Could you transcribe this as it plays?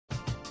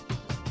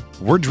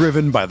We're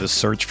driven by the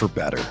search for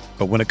better.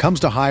 But when it comes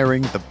to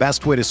hiring, the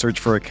best way to search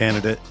for a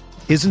candidate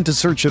isn't to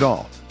search at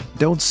all.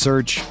 Don't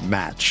search,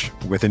 match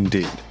with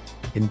Indeed.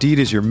 Indeed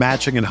is your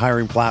matching and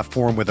hiring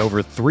platform with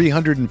over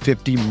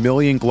 350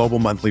 million global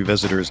monthly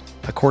visitors,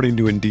 according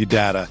to Indeed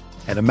data,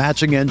 and a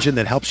matching engine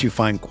that helps you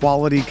find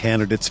quality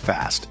candidates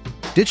fast.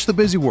 Ditch the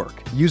busy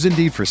work. Use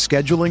Indeed for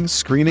scheduling,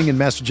 screening, and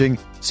messaging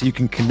so you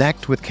can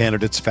connect with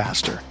candidates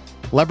faster.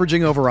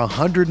 Leveraging over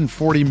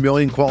 140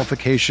 million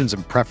qualifications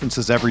and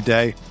preferences every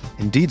day,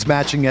 Indeed's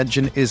matching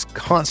engine is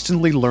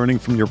constantly learning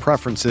from your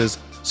preferences,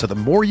 so the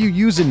more you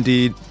use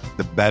Indeed,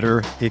 the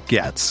better it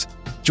gets.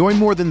 Join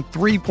more than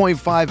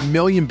 3.5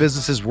 million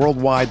businesses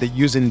worldwide that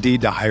use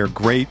Indeed to hire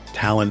great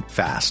talent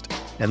fast.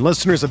 And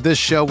listeners of this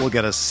show will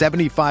get a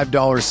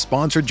 $75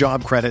 sponsored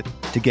job credit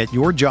to get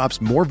your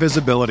jobs more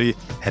visibility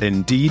at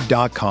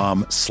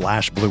Indeed.com/Blue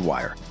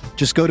Wire.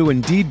 Just go to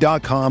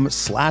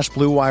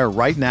Indeed.com/Blue Wire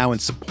right now and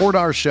support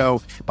our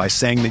show by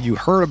saying that you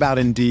heard about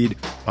Indeed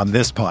on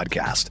this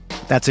podcast.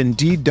 That's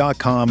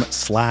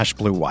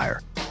Indeed.com/Blue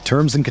Wire.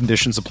 Terms and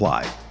conditions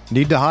apply.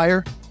 Need to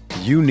hire?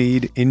 You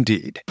need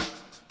Indeed.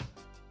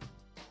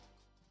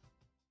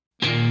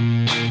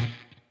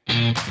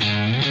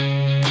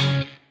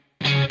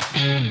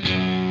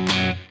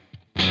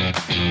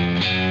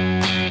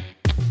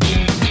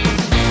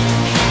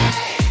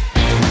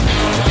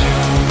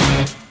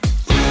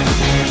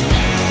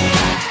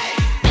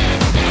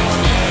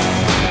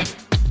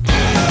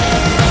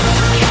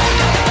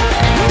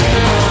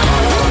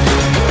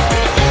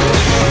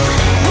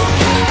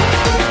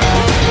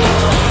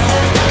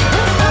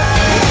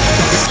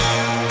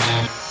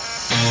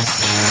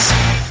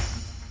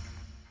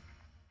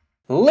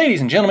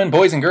 Ladies and gentlemen,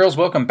 boys and girls,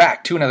 welcome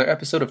back to another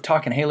episode of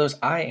Talking Halos.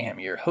 I am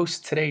your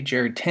host today,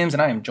 Jared Timms,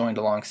 and I am joined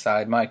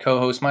alongside my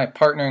co-host, my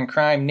partner in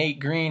crime, Nate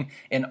Green,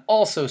 and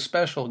also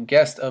special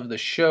guest of the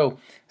show,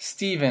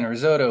 Steven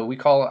Risotto.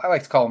 I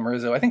like to call him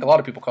Rizzo. I think a lot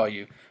of people call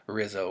you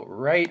Rizzo,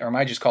 right? Or am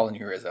I just calling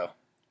you Rizzo?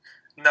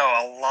 No,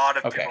 a lot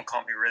of people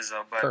call me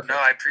Rizzo, but Perfect. No,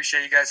 I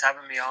appreciate you guys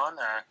having me on.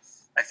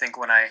 I think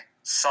when I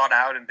sought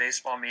out in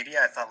baseball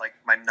media, I thought like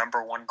my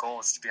number one goal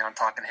is to be on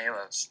Talking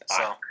Halos.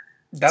 So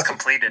that's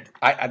completed.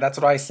 That's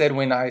what I said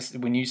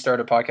when you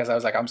started a podcast. I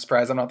was like, I'm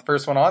surprised I'm not the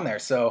first one on there.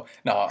 So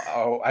no,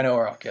 I know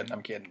we're all kidding.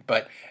 I'm kidding,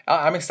 but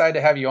I'm excited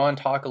to have you on.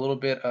 Talk a little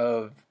bit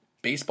of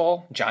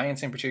baseball,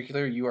 Giants in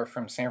particular. You are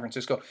from San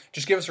Francisco.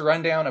 Just give us a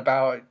rundown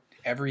about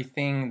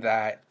everything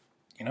that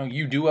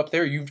you do up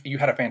there. You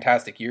had a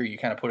fantastic year. You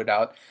kind of put it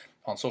out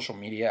on social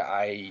media.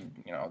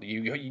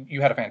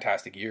 You had a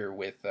fantastic year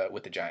with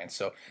the Giants.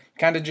 So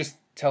kind of just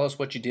tell us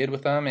what you did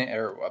with them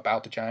or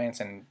about the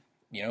Giants, and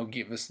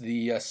give us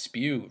the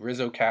spew,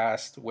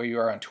 RizzoCast, where you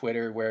are on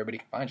Twitter, where everybody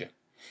can find you.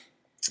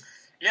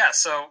 Yeah,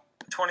 so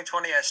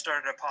 2020, I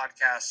started a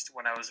podcast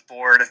when I was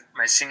bored.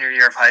 My senior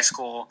year of high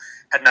school,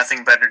 had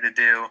nothing better to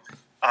do,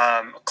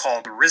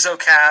 called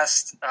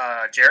RizzoCast.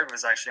 Jared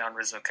was actually on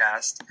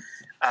RizzoCast,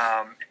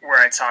 where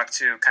I talked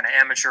to kind of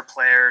amateur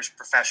players,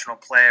 professional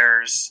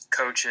players,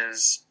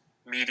 coaches,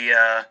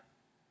 media,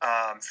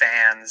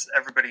 fans,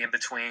 everybody in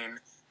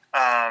between.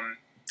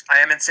 I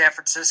am in San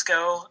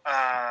Francisco.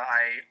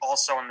 I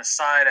also, on the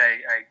side,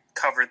 I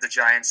covered the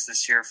Giants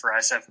this year for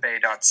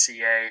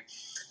sfbay.ca,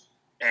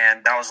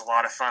 and that was a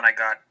lot of fun. I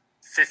got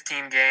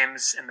 15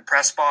 games in the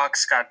press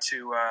box, got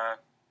to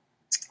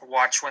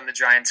watch when the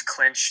Giants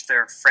clinched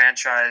their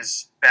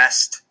franchise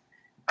best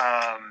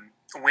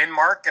win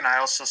mark, and I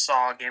also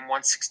saw game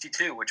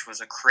 162, which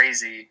was a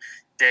crazy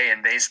day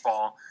in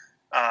baseball,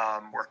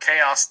 where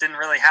chaos didn't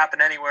really happen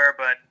anywhere,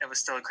 but it was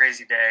still a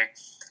crazy day.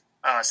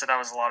 So that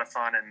was a lot of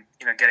fun, and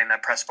getting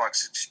that press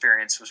box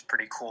experience was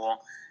pretty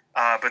cool.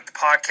 But the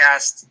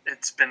podcast,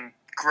 it's been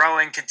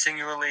growing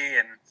continually,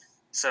 and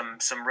some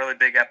really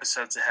big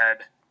episodes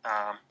ahead.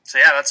 So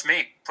yeah, that's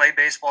me. Played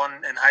baseball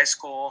in high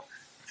school,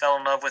 fell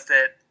in love with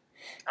it.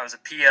 I was a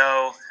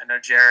PO. I know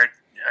Jared,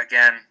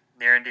 again,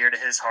 near and dear to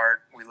his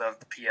heart. We love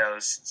the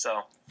POs.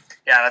 So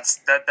yeah,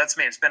 that's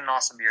me. It's been an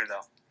awesome year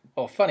though.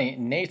 Well, funny,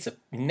 Nate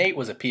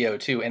was a PO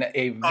too, and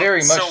a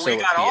very much so a PO.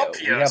 We have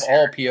here.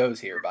 all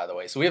POs here, by the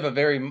way. So we have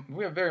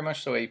very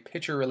much so a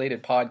pitcher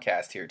related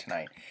podcast here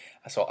tonight.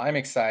 So I'm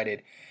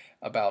excited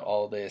about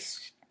all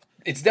this.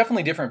 It's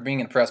definitely different being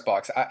in the press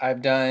box.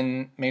 I've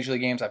done major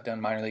league games. I've done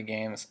minor league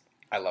games.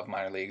 I love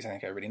minor leagues. I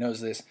think everybody knows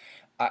this.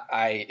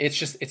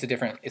 It's a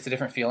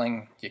different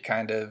feeling. You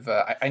kind of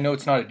I know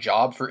it's not a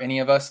job for any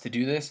of us to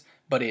do this,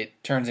 but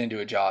it turns into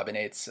a job, and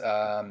it's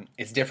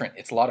different.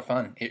 It's a lot of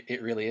fun.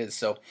 It really is.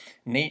 So,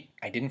 Nate,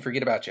 I didn't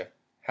forget about you.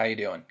 How you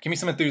doing? Give me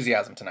some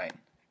enthusiasm tonight.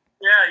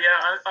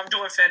 Yeah, I'm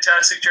doing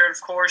fantastic, Jared.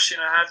 Of course,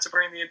 I have to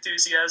bring the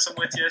enthusiasm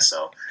with you.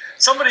 So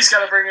somebody's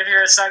got to bring it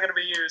here. It's not going to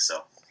be you.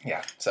 So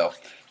yeah. So,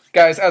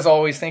 guys, as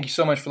always, thank you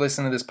so much for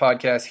listening to this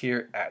podcast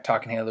here at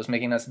Talking Halos,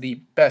 making us the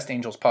best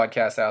Angels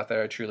podcast out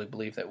there. I truly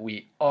believe that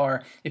we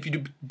are. If you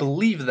do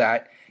believe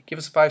that, give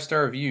us a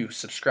 5-star review.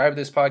 Subscribe to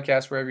this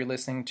podcast wherever you're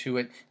listening to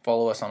it.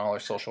 Follow us on all our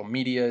social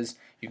medias.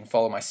 You can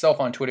follow myself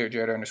on Twitter at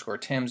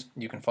Jared_Timms.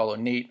 You can follow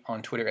Nate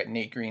on Twitter at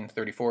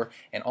NateGreen34.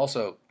 And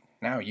also,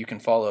 now you can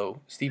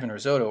follow Steven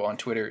Risotto on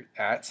Twitter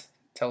at.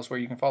 Tell us where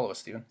you can follow us,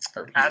 Steven.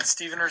 At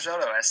Steven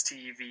Risotto,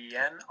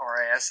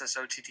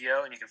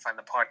 StevenRissotto, and you can find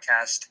the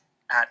podcast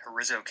at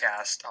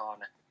RizzoCast on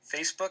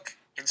Facebook,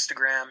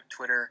 Instagram,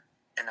 Twitter,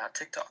 and now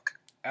TikTok.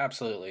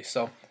 Absolutely.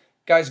 So,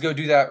 guys, go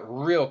do that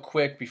real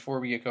quick before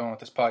we get going with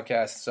this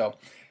podcast. So,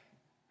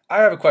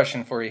 I have a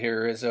question for you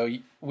here, Rizzo.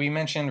 We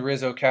mentioned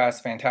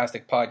RizzoCast,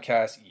 fantastic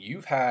podcast.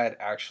 You've had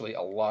actually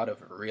a lot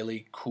of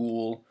really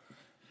cool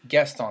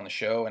guests on the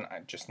show, and I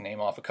just name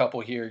off a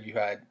couple here. You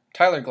had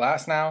Tyler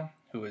Glasnow,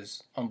 who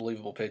is an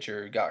unbelievable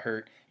pitcher, got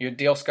hurt. You had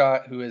Dale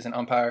Scott, who is an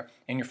umpire.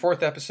 In your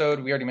 4th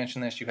episode, we already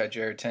mentioned this, you had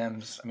Jared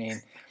Timms. I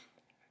mean,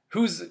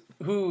 who's,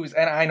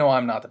 and I know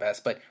I'm not the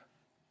best, but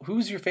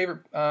who's your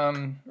favorite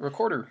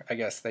recorder, I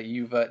guess, that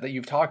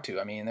you've talked to?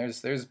 I mean,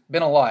 there's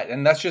been a lot,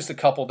 and that's just a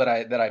couple that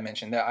I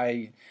mentioned.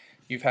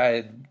 You've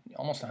had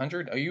almost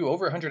 100. Are you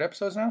over 100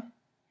 episodes now?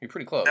 You're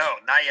pretty close. No,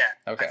 not yet.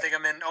 Okay. I think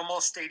I'm in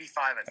almost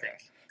 85, I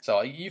think.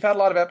 So you've had a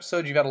lot of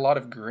episodes. You've had a lot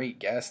of great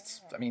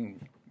guests. I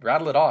mean,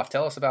 rattle it off.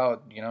 Tell us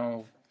about,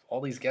 all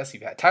these guests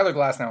you've had. Tyler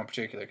Glasnow in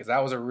particular, because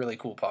that was a really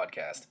cool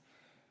podcast.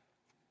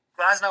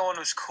 Glasnow one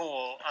was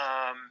cool.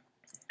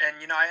 And,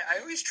 I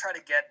always try to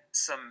get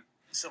some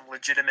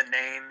legitimate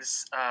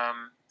names.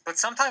 But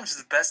sometimes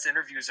the best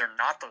interviews are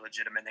not the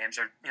legitimate names,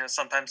 or,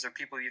 sometimes they're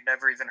people you've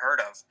never even heard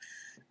of.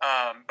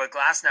 But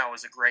Glasnow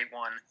was a great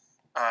one.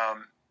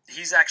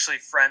 He's actually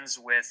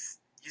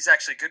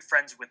good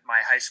friends with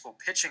my high school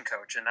pitching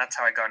coach, and that's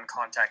how I got in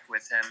contact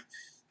with him.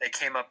 They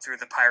came up through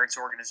the Pirates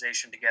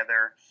organization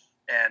together,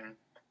 and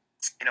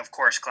of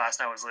course,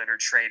 Glasnow was later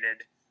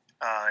traded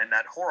in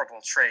that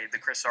horrible trade, the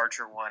Chris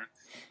Archer one.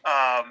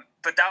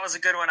 But that was a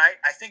good one.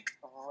 I think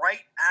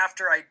right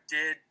after I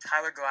did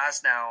Tyler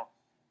Glasnow,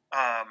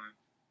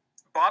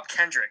 Bob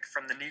Kendrick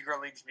from the Negro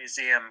Leagues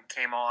Museum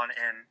came on,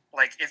 and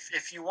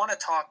if you want to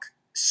talk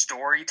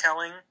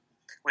storytelling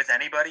with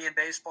anybody in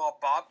baseball,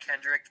 Bob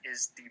Kendrick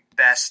is the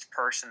best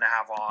person to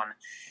have on.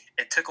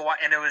 It took a while,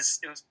 and it was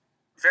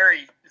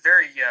very,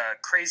 very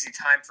crazy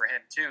time for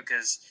him too,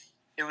 because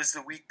it was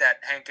the week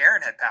that Hank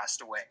Aaron had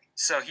passed away.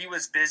 So he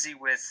was busy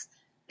with,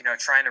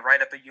 trying to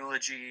write up a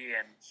eulogy,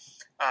 and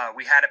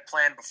we had it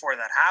planned before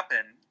that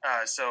happened.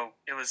 So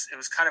it was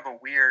kind of a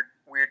weird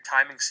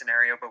timing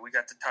scenario, but we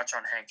got to touch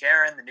on Hank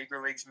Aaron, the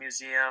Negro Leagues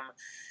Museum.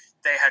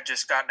 They had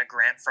just gotten a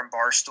grant from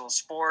Barstool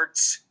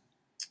Sports.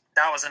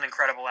 That was an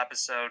incredible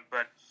episode,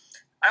 but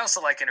I also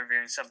like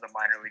interviewing some of the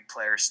minor league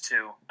players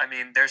too. I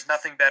mean, there's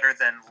nothing better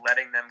than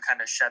letting them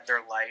kind of shed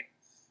their light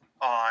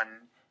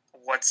on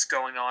what's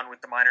going on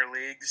with the minor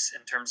leagues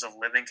in terms of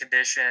living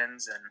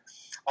conditions and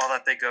all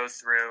that they go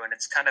through. And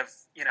it's kind of,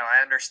 I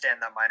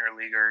understand that minor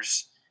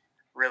leaguers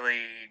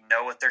really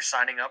know what they're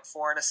signing up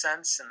for in a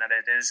sense, and that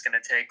it is going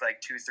to take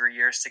 2-3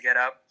 years to get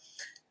up,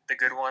 the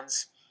good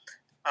ones.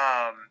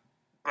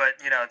 But,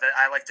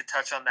 I like to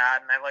touch on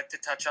that, and I like to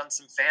touch on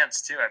some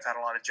fans, too. I've had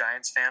a lot of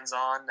Giants fans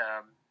on.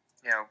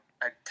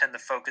 I tend to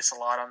focus a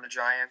lot on the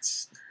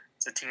Giants.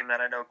 It's a team that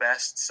I know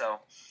best.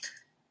 So,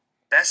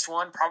 best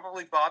one,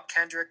 probably Bob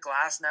Kendrick,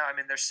 Glasnow. I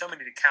mean, there's so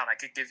many to count. I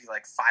could give you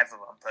 5 of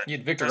them. But you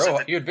had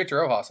Victor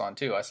Rojas on,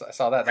 too. I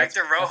saw that.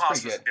 Victor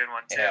Rojas was a good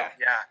one, too.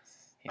 Yeah.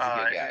 He's a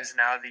good guy. He's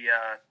now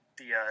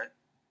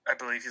I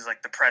believe he's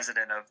the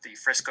president of the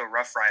Frisco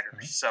Rough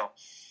Riders. So,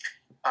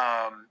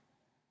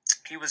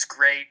 he was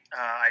great.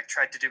 I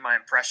tried to do my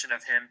impression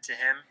of him to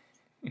him,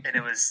 and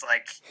it was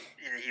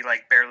he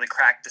barely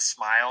cracked a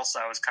smile, so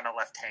I was kind of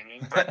left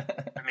hanging.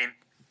 But I mean,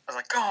 I was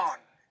like, "Go on,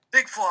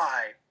 big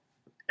fly,"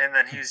 and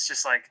then he was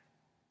just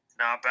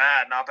 "Not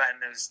bad, not bad,"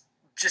 and it was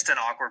just an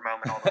awkward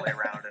moment all the way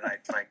around. And I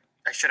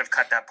should have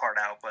cut that part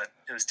out, but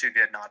it was too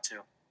good not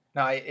to.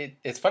 No,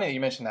 it's funny that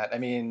you mentioned that. I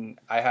mean,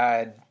 I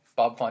had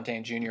Bob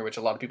Fontaine Jr., which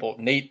a lot of people,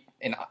 Nate,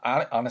 and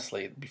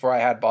honestly, before I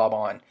had Bob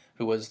on,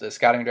 who was the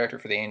scouting director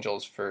for the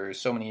Angels for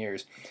so many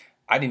years,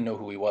 I didn't know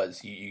who he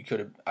was. You could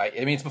have, I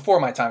mean, it's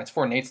before my time, it's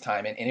before Nate's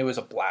time, and it was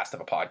a blast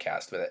of a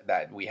podcast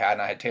that we had,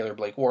 and I had Taylor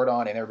Blake Ward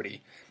on, and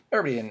everybody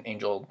in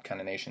Angel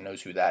kind of Nation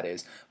knows who that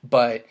is.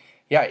 But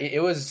yeah,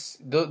 it was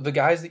the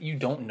guys that you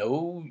don't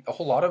know a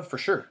whole lot of, for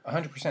sure,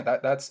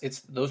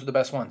 100%. Those are the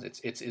best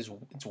ones.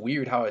 It's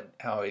weird how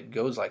it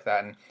goes like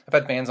that. And I've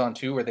had fans on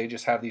too where they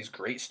just have these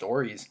great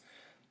stories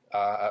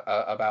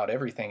about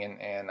everything.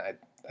 And I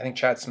think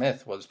Chad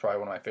Smith was probably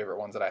one of my favorite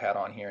ones that I had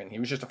on here, and he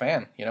was just a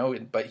fan,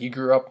 But he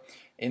grew up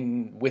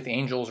with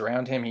Angels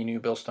around him. He knew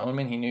Bill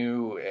Stoneman. He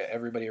knew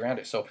everybody around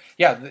it. So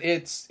yeah,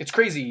 it's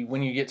crazy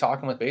when you get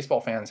talking with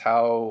baseball fans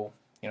how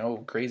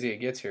crazy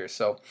it gets here.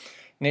 So.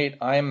 Nate,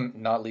 I'm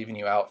not leaving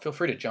you out. Feel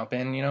free to jump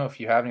in, if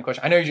you have any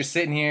questions. I know you're just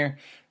sitting here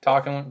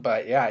talking,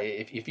 but yeah,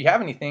 if you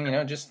have anything,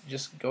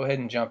 just go ahead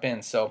and jump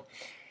in. So,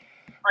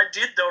 I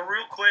did though,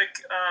 real quick.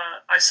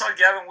 I saw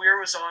Gavin Weir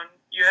was on.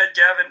 You had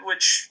Gavin,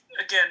 which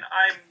again,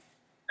 I'm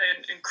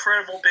an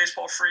incredible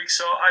baseball freak,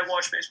 so I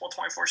watch baseball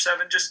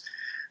 24/7. Just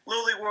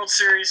Little League World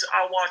Series,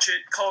 I'll watch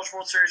it. College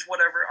World Series,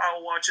 whatever,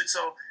 I'll watch it.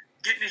 So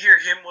getting to hear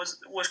him was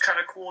kind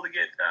of cool to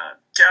get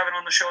Gavin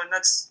on the show, and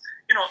that's.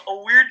 A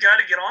weird guy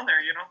to get on there,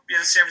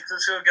 being a San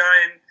Francisco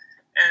guy and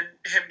and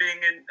him being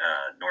in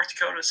North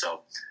Dakota.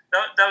 So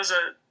that was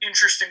an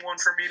interesting one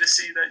for me to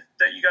see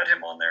that you got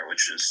him on there,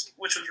 which was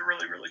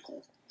really, really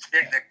cool.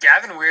 Yeah,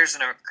 Gavin Weir's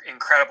an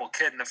incredible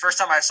kid, and the first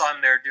time I saw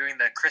him, they were doing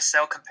the Chris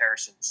Sale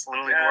comparisons,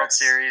 Little League World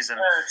Series, and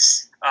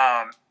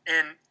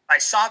I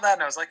saw that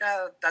and I was like,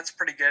 that's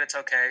pretty good. It's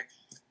okay.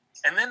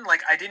 And then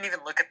I didn't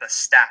even look at the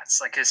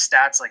stats. His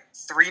stats,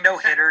 3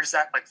 no-hitters,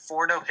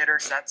 4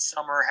 no-hitters that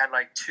summer, had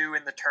 2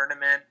 in the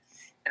tournament.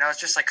 And I was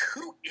just like,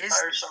 who is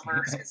this?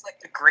 He's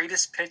the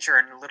greatest pitcher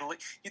in Little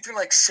League. He threw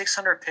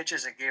 600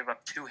 pitches and gave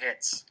up 2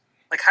 hits.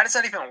 How does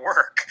that even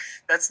work?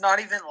 That's not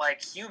even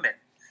human.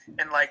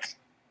 And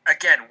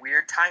again,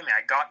 weird timing.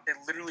 It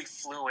literally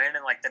flew in,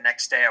 and the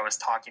next day I was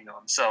talking to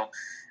him. So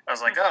I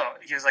was like, oh,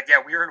 he was like, yeah,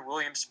 we were in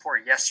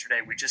Williamsport yesterday.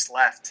 We just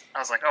left. I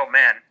was like, oh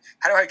man,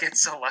 how do I get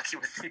so lucky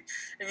with you?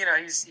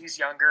 And he's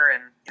younger,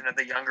 and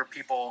the younger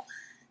people,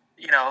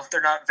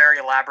 they're not very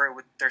elaborate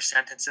with their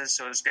sentences.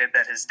 So it was good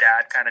that his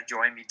dad kind of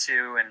joined me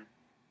too and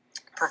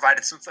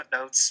provided some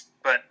footnotes.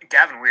 But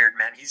Gavin Weir,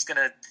 man, he's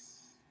gonna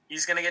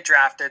get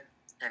drafted,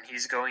 and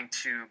he's going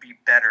to be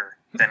better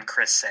than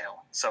Chris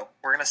Sale. So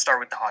we're going to start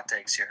with the hot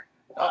takes here.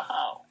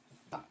 Wow.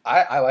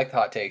 I like the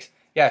hot takes.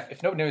 Yeah,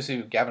 if nobody knows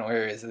who Gavin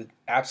Weir is, the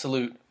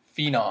absolute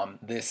phenom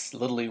this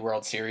Little League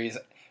World Series.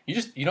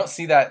 You don't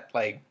see that,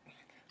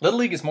 Little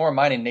League is more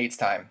mine and Nate's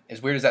time.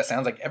 As weird as that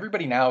sounds,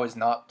 everybody now is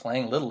not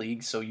playing Little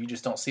League, so you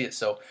just don't see it.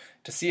 So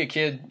to see a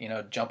kid,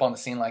 jump on the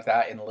scene like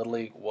that in Little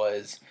League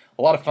was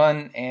a lot of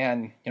fun.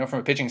 And, from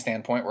a pitching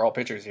standpoint, we're all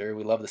pitchers here.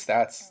 We love the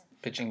stats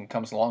pitching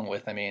comes along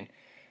with.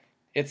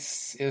 It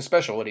was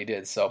special what he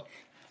did. So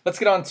let's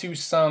get on to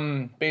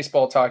some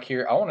baseball talk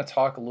here. I want to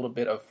talk a little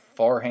bit of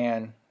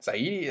Farhan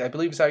Zaidi, I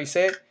believe is how you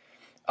say it.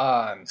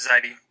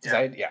 Zaidi. Yeah.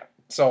 Zaidi, yeah.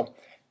 So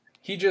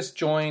he just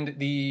joined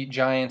the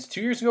Giants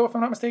 2 years ago, if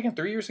I'm not mistaken,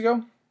 3 years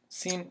ago.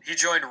 He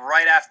joined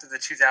right after the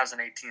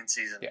 2018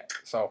 season. Yeah,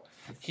 so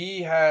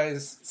he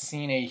has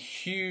seen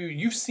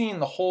you've seen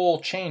the whole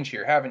change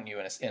here, haven't you,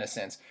 in a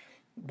sense?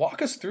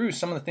 Walk us through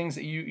some of the things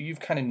that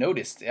you've kind of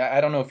noticed. I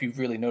don't know if you've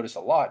really noticed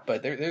a lot,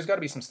 but there's got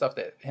to be some stuff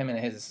that him and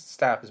his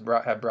staff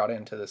have brought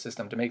into the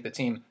system to make the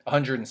team a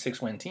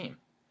 106-win team.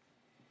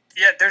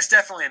 Yeah, there's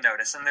definitely a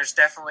notice, and there's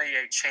definitely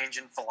a change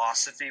in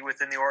philosophy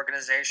within the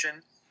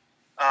organization.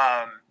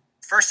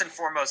 First and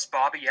foremost,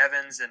 Bobby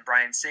Evans and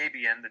Brian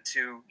Sabian, the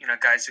two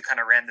guys who kind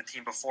of ran the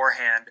team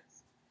beforehand,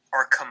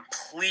 are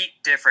complete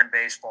different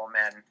baseball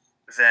men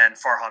than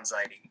Farhan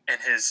Zaidi and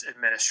his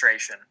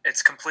administration.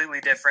 It's completely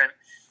different.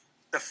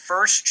 The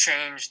first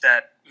change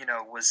that,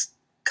 was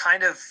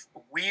kind of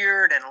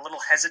weird and a little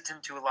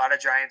hesitant to a lot of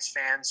Giants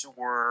fans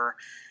were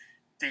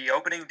the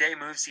opening day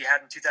moves he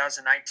had in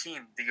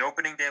 2019. The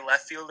opening day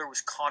left fielder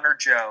was Connor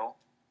Joe,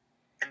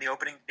 and the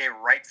opening day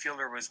right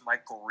fielder was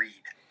Michael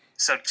Reed.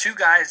 So 2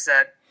 guys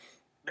that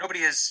nobody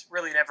has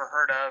really never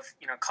heard of.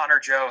 Connor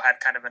Joe had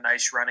kind of a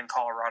nice run in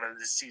Colorado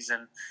this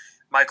season.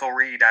 Michael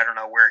Reed, I don't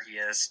know where he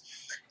is.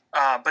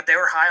 But they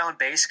were high on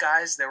base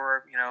guys. They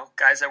were,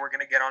 guys that were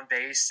going to get on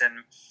base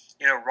and,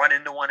 run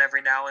into one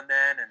every now and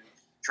then and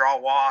draw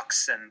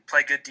walks and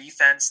play good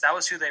defense. That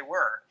was who they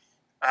were.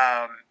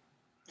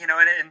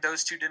 And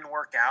those 2 didn't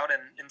work out.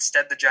 And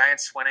instead the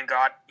Giants went and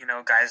got,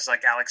 guys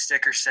like Alex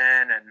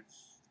Dickerson, and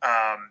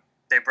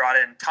they brought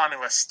in Tommy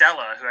La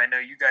Stella, who I know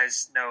you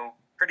guys know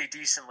pretty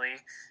decently.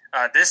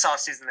 This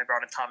offseason they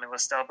brought in Tommy La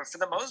Stella. But for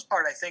the most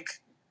part, I think,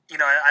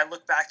 I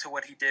look back to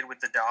what he did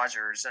with the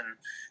Dodgers and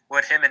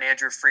what him and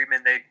Andrew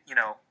Friedman,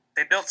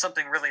 they built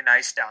something really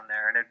nice down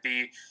there. And it'd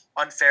be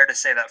unfair to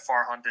say that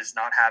Farhan does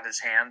not have his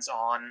hands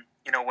on,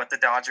 what the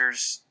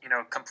Dodgers,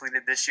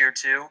 completed this year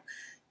too.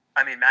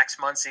 Max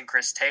Muncy and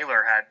Chris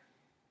Taylor had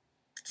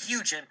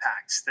huge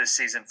impacts this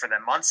season for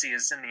them. Muncy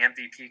is in the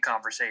MVP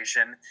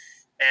conversation,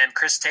 and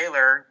Chris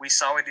Taylor, we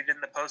saw what he did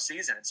in the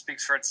postseason. It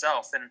speaks for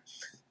itself. And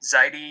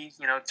Zaidi,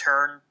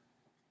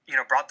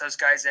 brought those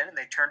guys in, and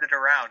they turned it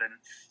around. And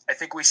I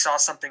think we saw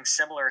something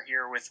similar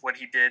here with what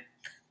he did,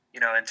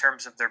 in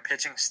terms of their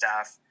pitching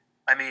staff.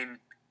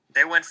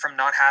 They went from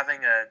not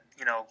having a,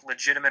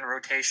 legitimate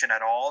rotation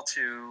at all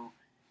to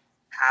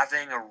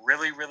having a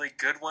really, really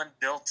good one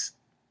built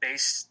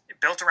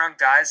around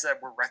guys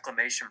that were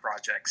reclamation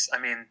projects.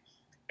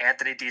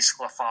 Anthony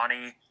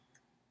DeSclafani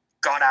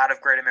got out of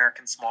Great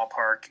American Small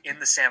Park in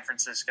the San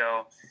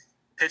Francisco,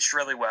 pitched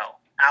really well.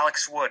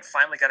 Alex Wood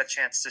finally got a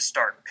chance to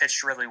start,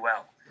 pitched really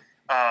well.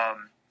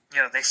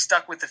 They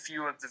stuck with a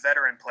few of the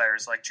veteran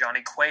players like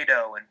Johnny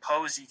Cueto, and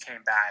Posey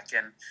came back,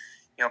 and,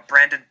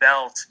 Brandon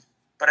Belt.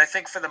 But I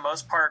think for the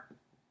most part,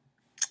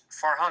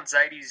 Farhan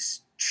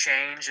Zaidi's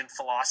change in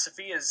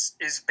philosophy is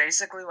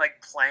basically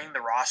like playing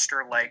the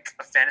roster like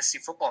a fantasy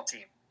football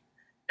team.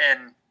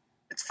 And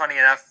it's funny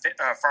enough,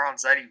 Farhan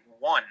Zaidi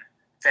won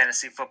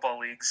fantasy football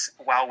leagues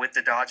while with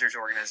the Dodgers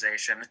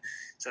organization.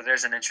 So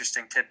there's an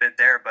interesting tidbit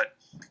there. But,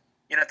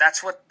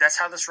 that's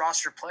how this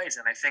roster plays.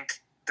 And I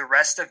think the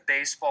rest of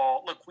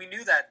baseball, look, we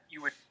knew that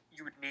you would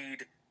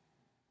need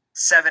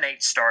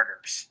 7-8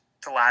 starters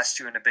to last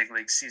you in a big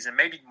league season,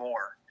 maybe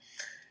more.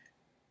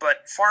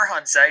 but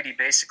Farhan Zaidi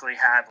basically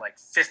had like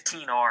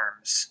 15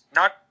 arms,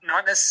 not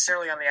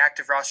necessarily on the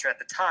active roster at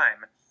the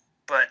time,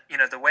 but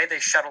the way they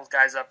shuttled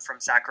guys up from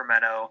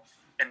Sacramento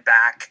and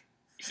back,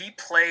 he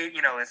played.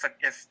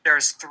 If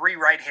there's 3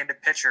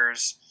 right-handed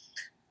pitchers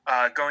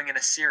going in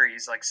a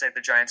series, like say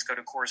the Giants go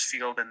to Coors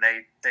Field and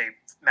they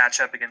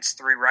match up against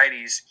 3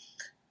 righties,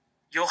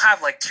 you'll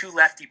have like 2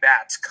 lefty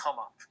bats come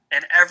up,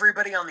 and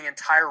everybody on the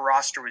entire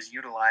roster was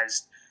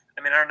utilized.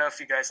 I mean, I don't know if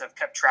you guys have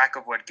kept track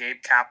of what Gabe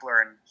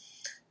Kapler and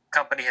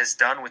company has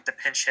done with the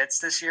pinch hits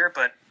this year,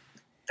 but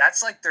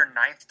that's like their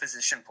 9th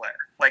position player.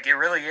 Like, it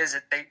really is.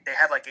 They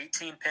had like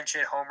 18 pinch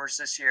hit homers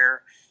this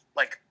year,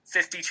 like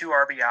 52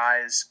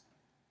 RBIs.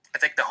 I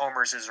think the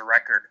homers is a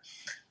record.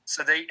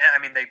 So they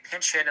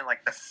pinch hit in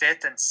like the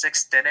 5th and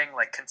 6th inning,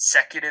 like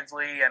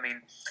consecutively. I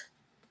mean,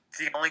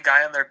 the only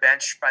guy on their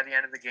bench by the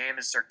end of the game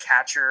is their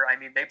catcher. I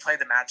mean, they play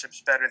the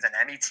matchups better than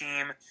any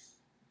team.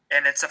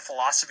 And it's a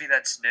philosophy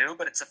that's new,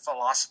 but it's a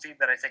philosophy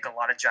that I think a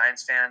lot of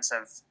Giants fans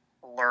have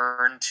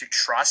learned to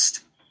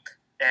trust.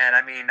 And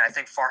I mean, I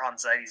think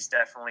Farhan Zaidi's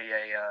definitely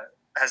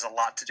has a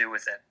lot to do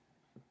with it.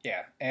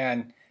 Yeah,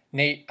 and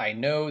Nate, I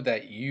know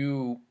that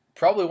you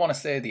probably want to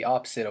say the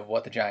opposite of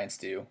what the Giants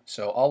do,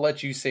 so I'll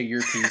let you say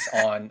your piece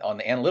on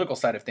the analytical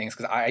side of things,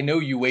 because I know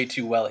you way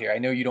too well here. I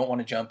know you don't want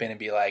to jump in and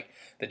be like,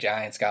 the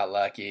Giants got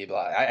lucky,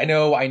 blah. I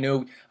know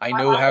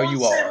how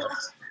you are.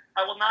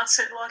 I will not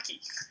say lucky.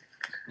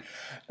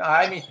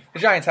 I mean, the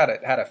Giants had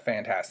a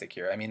fantastic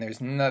year. I mean,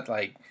 there's not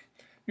like,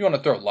 you want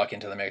to throw luck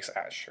into the mix?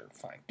 Sure,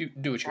 fine.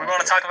 Do what you want. We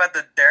want to talk about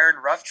the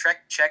Darren Ruff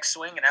check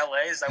swing in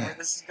LA. Is that where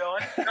this is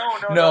going?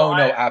 No,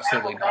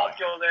 absolutely not. I will not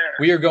go there.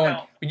 We are going.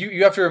 No.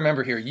 You have to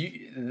remember here.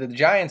 The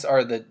Giants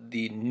are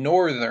the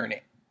northern.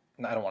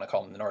 I don't want to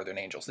call them the Northern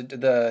Angels.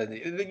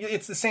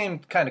 It's the same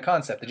kind of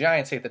concept. The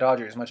Giants hate the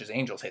Dodgers as much as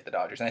Angels hate the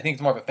Dodgers, and I think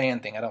it's more of a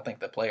fan thing. I don't think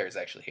the players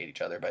actually hate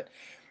each other, but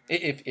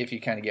if you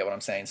kind of get what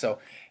I'm saying. So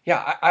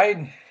yeah,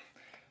 I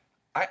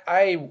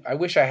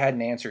wish I had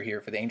an answer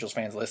here for the Angels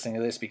fans listening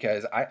to this,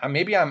 because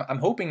I'm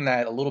hoping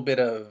that a little bit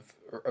of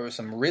or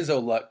some Rizzo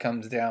luck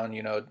comes down,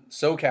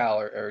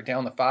 SoCal or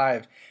down the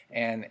 5,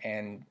 and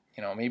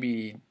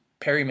maybe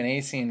Perry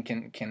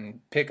Minasian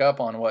can pick up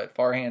on what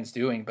Farhan's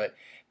doing. But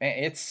man,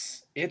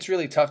 it's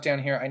really tough down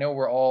here. I know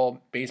we're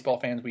all baseball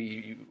fans.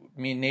 Me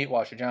and Nate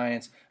watch the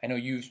Giants. I know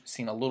you've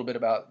seen a little bit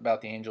about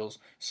the Angels.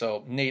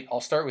 So Nate,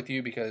 I'll start with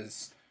you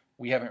because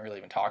we haven't really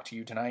even talked to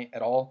you tonight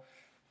at all.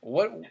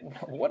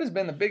 What has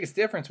been the biggest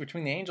difference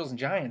between the Angels and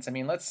Giants? I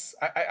mean,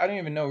 I don't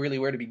even know really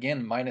where to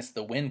begin, minus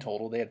the win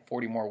total. They had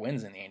 40 more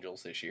wins than the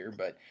Angels this year,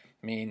 but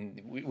I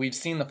mean, we've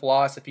seen the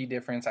philosophy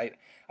difference. I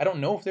don't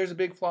know if there's a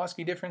big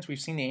philosophy difference. We've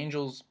seen the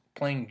Angels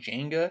playing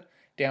Jenga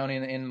down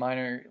in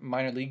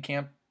minor league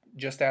camp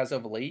just as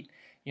of late.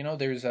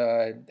 It's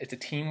a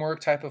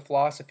teamwork type of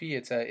philosophy.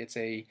 It's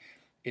a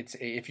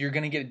if you're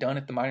going to get it done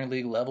at the minor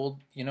league level,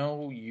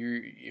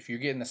 if you're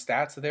getting the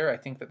stats there, I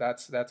think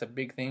that's a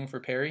big thing for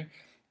Perry.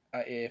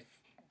 If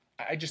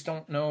I just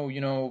don't know,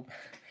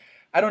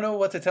 I don't know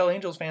what to tell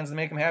Angels fans to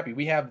make them happy.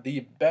 We have the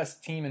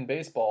best team in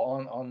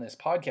baseball on this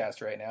podcast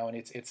right now, and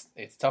it's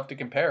tough to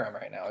compare them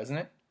right now, isn't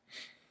it?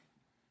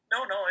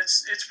 No,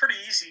 it's pretty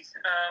easy.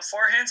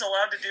 Farhan's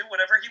allowed to do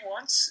whatever he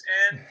wants,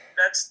 and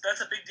that's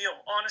a big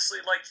deal. Honestly,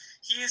 like,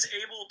 he is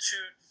able to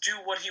do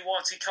what he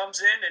wants. He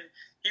comes in and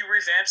he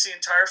revamps the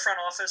entire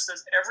front office,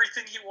 does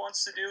everything he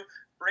wants to do,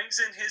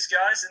 brings in his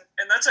guys,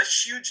 and that's a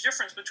huge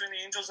difference between the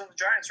Angels and the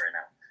Giants right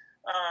now.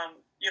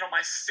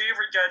 My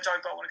favorite guy to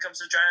talk about when it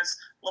comes to Giants,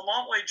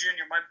 Lamont Wade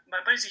Jr.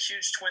 My buddy's a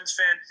huge Twins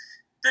fan.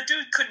 The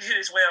dude couldn't hit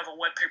his way out of a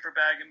wet paper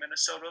bag in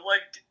Minnesota,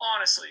 like,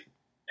 honestly.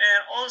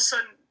 And all of a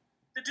sudden,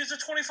 the dude's a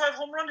 25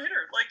 home run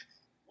hitter. Like,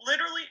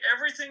 literally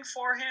everything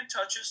Farhan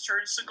touches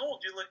turns to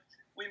gold.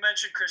 We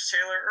mentioned Chris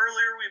Taylor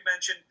earlier. We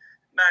mentioned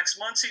Max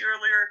Muncy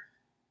earlier.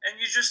 And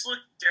you just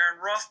look,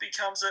 Darren Ruff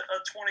becomes a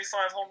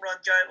 25 home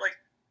run guy. Like,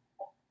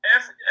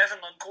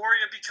 Evan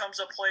Longoria becomes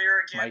a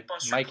player again.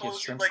 Mike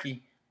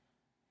Yastrzemski.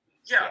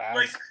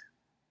 Like,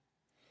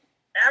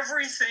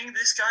 everything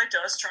this guy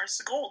does turns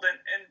to gold.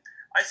 And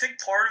I think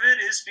part of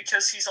it is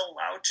because he's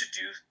allowed to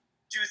do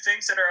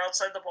things that are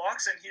outside the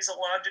box, and he's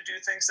allowed to do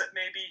things that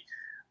maybe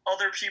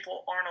other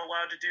people aren't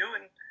allowed to do.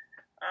 And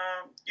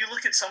you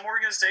look at some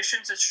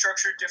organizations, it's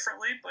structured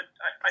differently, but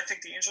I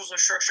think the Angels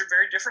are structured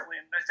very differently.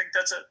 And I think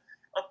that's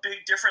a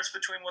big difference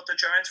between what the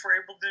Giants were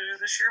able to do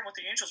this year and what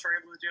the Angels were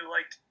able to do.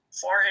 Like,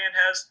 Farhan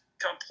has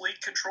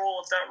complete control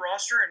of that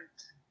roster, and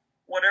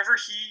whatever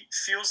he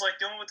feels like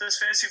doing with this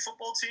fantasy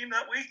football team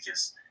that week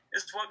is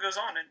what goes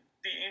on. And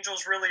the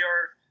Angels really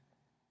are,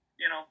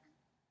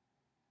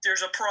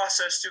 there's a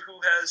process to who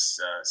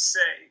has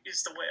say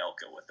is the way I'll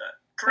go with that.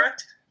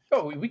 Correct?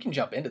 Oh, we can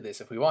jump into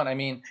this if we want. I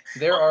mean,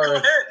 there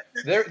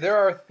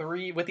are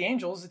 3 with the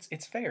Angels.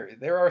 It's fair.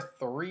 There are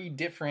 3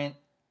 different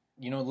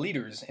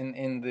leaders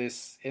in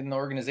the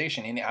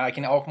organization, and I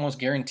can almost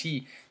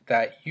guarantee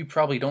that you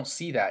probably don't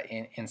see that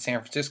in San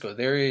Francisco.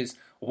 There is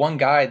one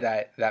guy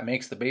that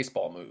makes the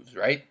baseball moves,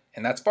 right?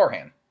 And that's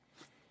Farhan.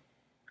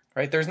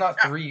 Right? There's not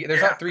three.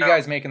 There's not three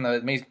guys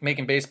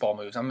making baseball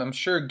moves. I'm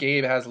sure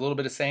Gabe has a little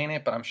bit of say in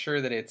it, but I'm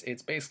sure that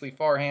it's basically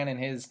Farhan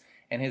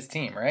and his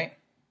team, right?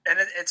 And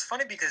it's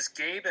funny because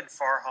Gabe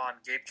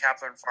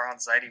Kapler and Farhan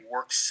Zaidi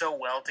work so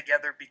well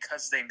together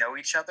because they know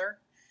each other.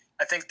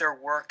 I think their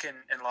work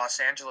in Los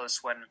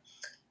Angeles when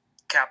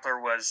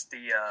Kapler was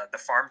the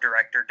farm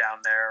director down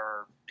there,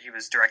 or he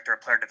was director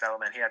of player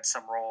development. He had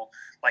some role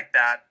like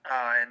that,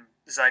 and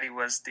Zaidi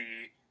was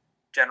the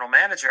general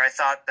manager. I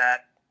thought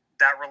that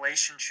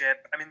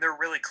relationship. I mean, they're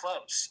really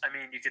close. I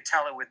mean, you could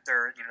tell it with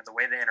their the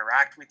way they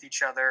interact with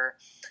each other.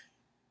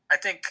 I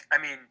think. I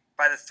mean,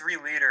 by the three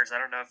leaders, I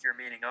don't know if you're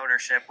meaning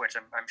ownership, which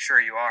I'm sure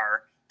you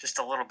are, just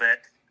a little bit.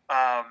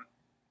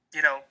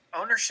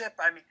 Ownership.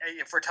 I mean,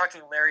 if we're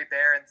talking Larry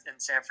Baer in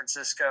San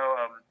Francisco.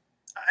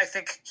 I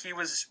think he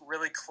was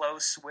really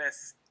close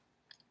with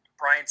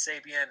Brian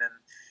Sabean,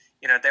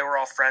 and they were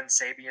all friends.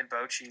 Sabean,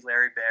 Bochy,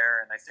 Larry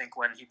Baer, and I think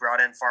when he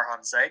brought in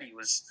Farhan Zaidi,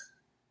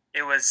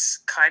 it was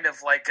kind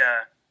of like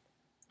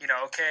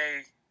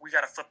okay, we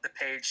got to flip the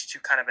page to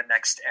kind of a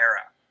next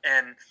era.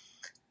 And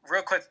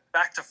real quick,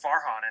 back to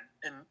Farhan,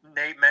 and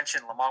Nate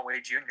mentioned Lamont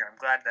Wade Jr. I'm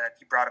glad that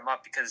he brought him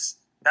up because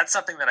that's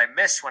something that I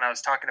missed when I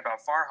was talking about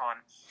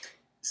Farhan.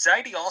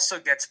 Zaidi also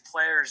gets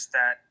players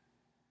that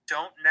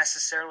don't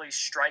necessarily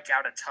strike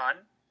out a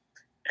ton.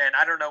 And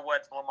I don't know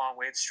what Lamont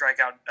Wade's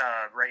strikeout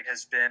rate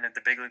has been at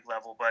the big league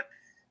level, but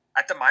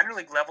at the minor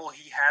league level,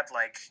 he had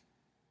like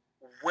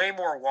way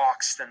more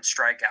walks than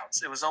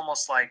strikeouts. It was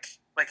almost like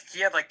he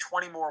had like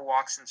 20 more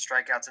walks than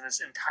strikeouts in his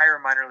entire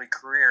minor league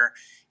career.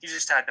 He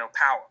just had no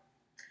power.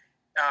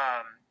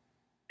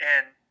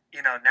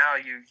 Now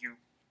you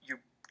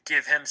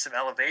give him some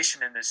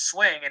elevation in his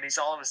swing, and he's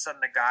all of a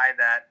sudden a guy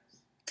that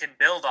can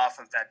build off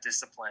of that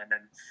discipline.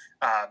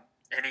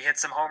 And he hit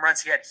some home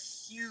runs. He had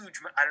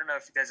huge – I don't know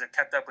if you guys have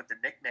kept up with the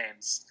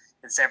nicknames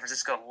in San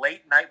Francisco.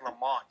 Late Night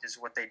Lamont is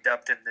what they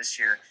dubbed him this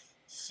year.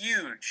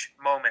 Huge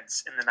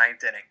moments in the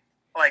ninth inning.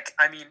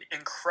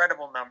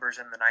 Incredible numbers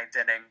in the ninth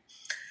inning.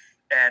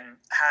 And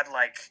had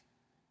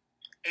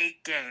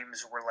 8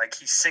 games where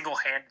he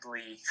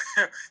single-handedly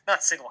 –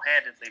 not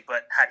single-handedly,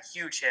 but had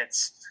huge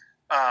hits.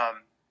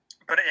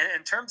 But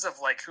in terms of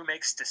who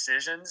makes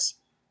decisions,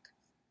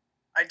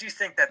 I do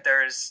think that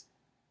there is –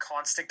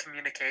 constant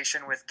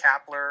communication with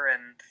Kapler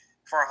and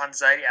Farhan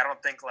Zaidi.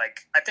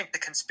 I think the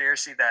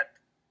conspiracy that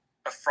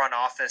a front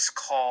office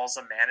calls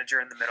a manager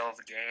in the middle of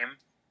a game,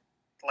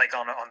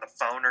 on the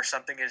phone or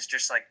something, is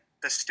just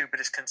the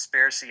stupidest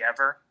conspiracy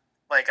ever.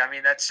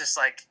 That's just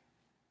I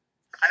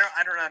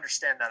don't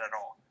understand that at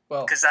all.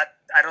 Well, because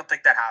I don't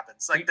think that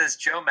happens. Does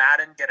Joe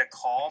Madden get a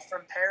call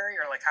from Perry,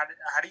 or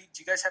how do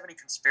you guys have any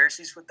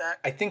conspiracies with that?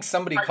 I think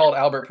somebody called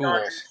Albert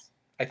Pujols.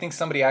 I think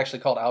somebody actually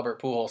called Albert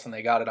Pujols and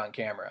they got it on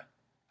camera.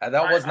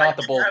 That was not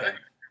the bullpen.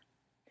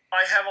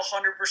 I have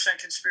 100%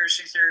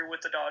 conspiracy theory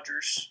with the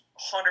Dodgers.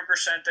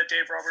 100% that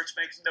Dave Roberts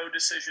makes no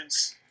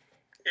decisions.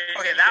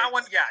 That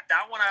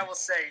one I will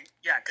say,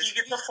 yeah. He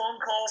gets a phone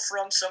call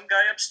from some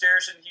guy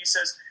upstairs and he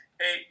says,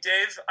 "Hey,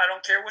 Dave, I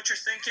don't care what you're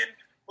thinking.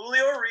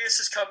 Julio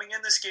Urias is coming in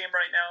this game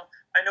right now.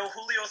 I know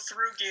Julio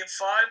threw game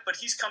 5,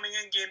 but he's coming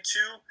in game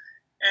 2,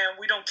 and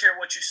we don't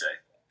care what you say."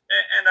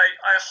 And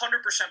I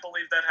 100%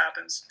 believe that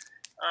happens.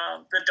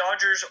 The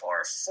Dodgers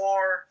are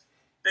far...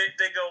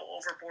 They go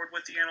overboard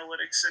with the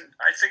analytics, and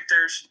I think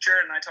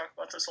Jared and I talk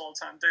about this all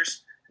the time.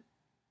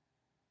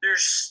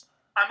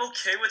 I'm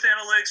okay with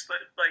analytics,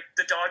 but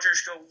the Dodgers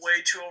go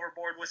way too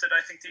overboard with it.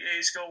 I think the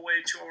A's go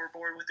way too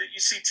overboard with it. You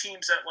see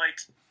teams that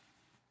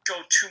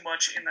go too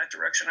much in that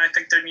direction. I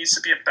think there needs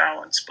to be a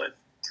balance, but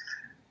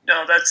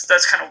no, that's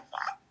kind of,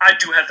 I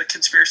do have the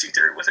conspiracy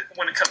theory with it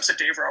when it comes to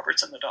Dave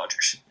Roberts and the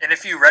Dodgers. And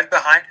if you read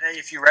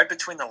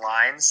between the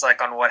lines,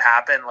 on what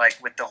happened,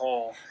 with the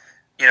whole,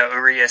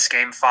 Urias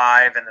game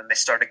 5, and then they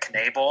started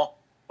Knebel.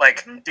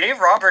 Dave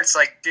Roberts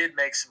did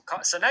make some.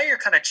 So now you're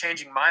kind of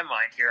changing my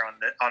mind here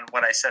on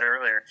what I said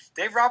earlier.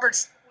 Dave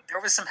Roberts, there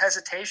was some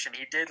hesitation.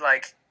 He did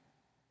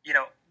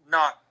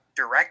not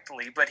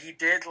directly, but he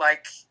did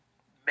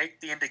make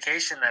the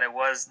indication that it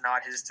was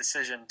not his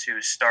decision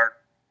to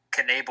start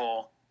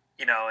Knebel,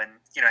 in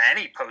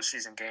any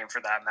postseason game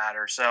for that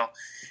matter. So,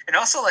 and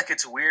also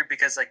it's weird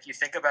because you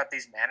think about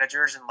these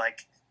managers and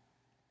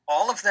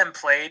all of them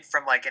played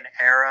from an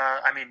era.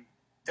 I mean,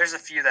 there's a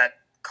few that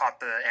caught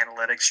the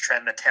analytics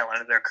trend, the tail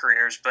end of their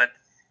careers, but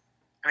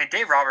I mean,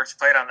 Dave Roberts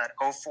played on that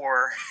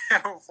 04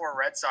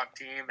 Red Sox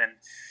team, and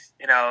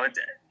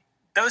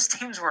those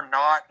teams were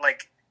not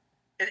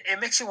it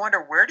makes you wonder,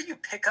 where do you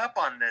pick up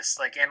on this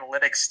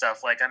analytics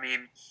stuff? I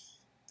mean,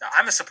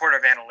 I'm a supporter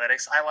of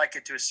analytics. I like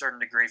it to a certain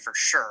degree for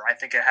sure. I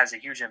think it has a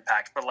huge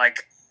impact, but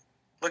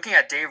looking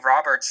at Dave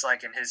Roberts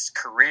in his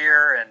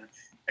career, and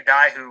a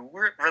guy who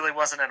really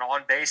wasn't an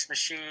on-base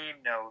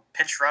machine,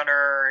 pinch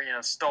runner,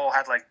 still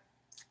had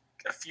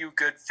a few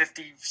good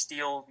 50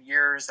 steal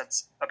years.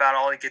 That's about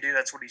all he could do.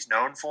 That's what he's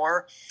known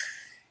for.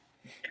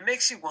 It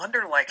makes you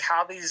wonder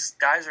how these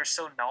guys are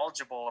so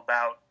knowledgeable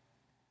about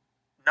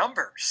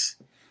numbers,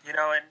 and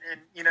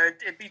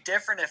it'd be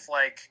different if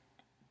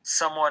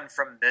someone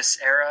from this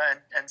era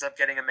ends up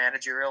getting a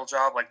managerial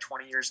job like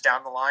 20 years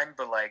down the line,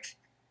 but like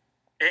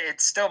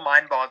it's still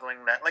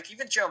mind-boggling that like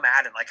even Joe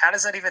Madden, like how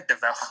does that even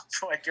develop?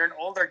 Like you're an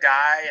older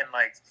guy and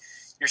like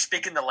you're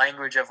speaking the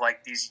language of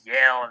like these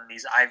Yale and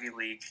these Ivy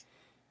League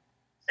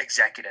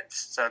executives.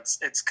 So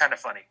it's kind of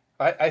funny.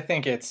 I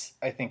think it's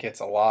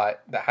a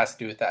lot that has to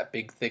do with that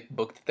big thick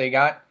book that they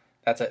got.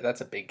 That's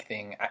a big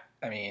thing.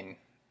 I mean,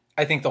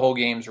 I think the whole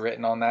game's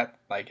written on that.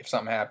 Like if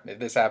something happens, if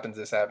this happens,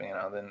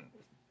 then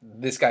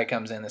this guy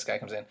comes in, this guy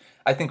comes in.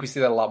 I think we see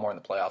that a lot more in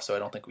the playoffs. So I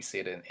don't think we see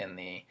it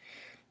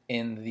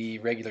in the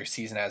regular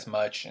season as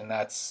much, and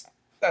that's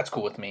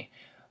cool with me.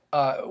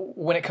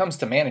 When it comes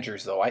to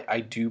managers, though, I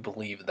do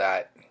believe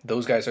that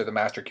those guys are the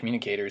master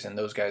communicators, and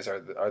those guys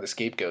are the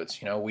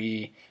scapegoats.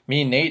 Me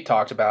and Nate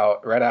talked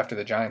about right after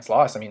the Giants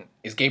lost. I mean,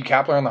 is Gabe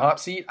Kapler on the hot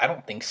seat? I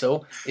don't think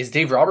so. Is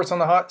Dave Roberts on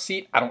the hot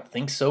seat? I don't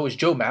think so. Is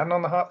Joe Madden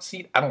on the hot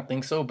seat? I don't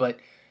think so. But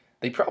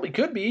they probably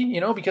could be,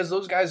 because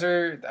those guys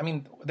are. I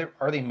mean,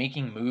 are they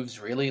making moves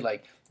really?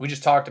 Like we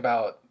just talked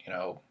about,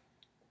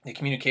 the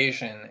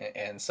communication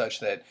and such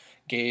that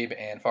Gabe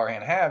and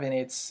Farhan have, and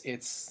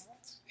it's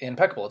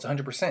impeccable. It's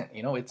 100%.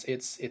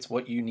 It's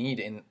what you need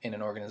in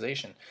an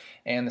organization,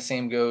 and the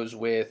same goes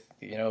with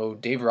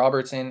Dave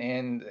Roberts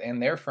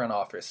and their front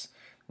office.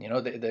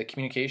 The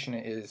communication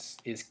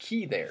is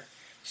key there.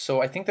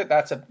 So I think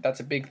that's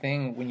a big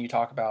thing when you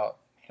talk about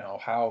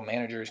how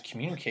managers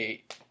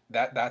communicate.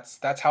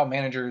 That's how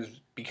managers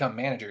become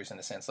managers in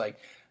a sense. Like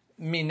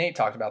me and Nate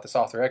talked about this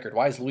off the record.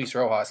 Why is Luis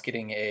Rojas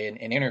getting an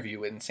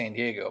interview in San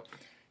Diego?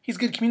 He's a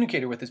good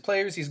communicator with his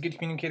players. He's a good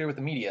communicator with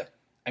the media.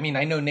 I mean,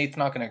 I know Nate's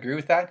not going to agree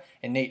with that,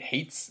 and Nate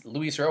hates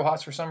Luis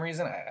Rojas for some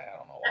reason. I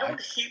don't know why. I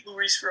don't hate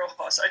Luis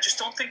Rojas. I just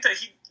don't think that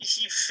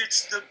he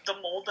fits the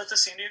mold that the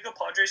San Diego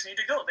Padres need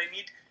to go.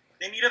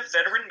 They need a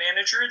veteran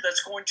manager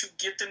that's going to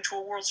get them to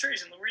a World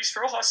Series, and Luis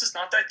Rojas is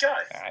not that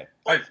guy.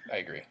 I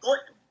agree.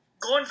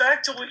 Going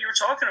back to what you were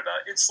talking about,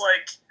 it's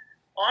like,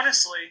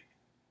 honestly,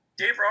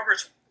 Dave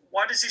Roberts,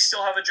 why does he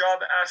still have a job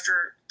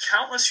after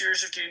countless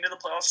years of getting to the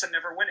playoffs and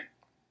never winning?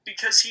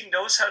 Because he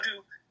knows how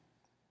to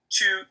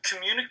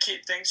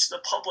communicate things to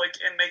the public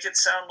and make it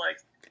sound like,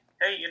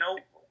 hey,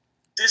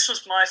 this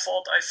was my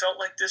fault. I felt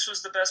like this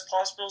was the best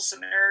possible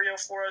scenario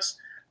for us.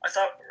 I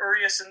thought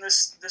Urias in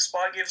this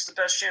spot gave us the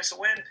best chance to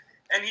win.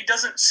 And he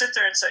doesn't sit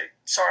there and say,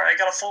 sorry, I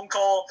got a phone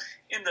call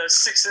in the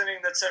 6th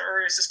inning that said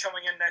Urias is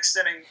coming in next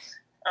inning.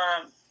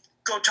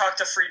 Go talk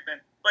to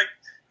Friedman. Like,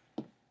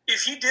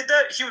 if he did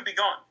that, he would be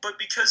gone. But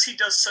because he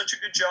does such a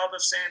good job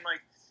of saying,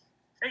 like,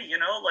 hey,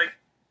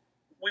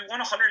 we won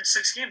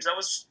 106 games. That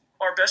was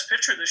our best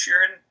pitcher this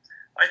year, and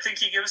I think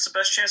he gave us the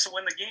best chance to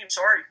win the game.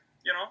 Sorry,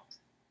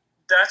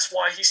 that's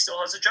why he still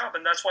has a job,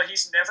 and that's why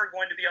he's never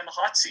going to be on the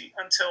hot seat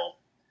until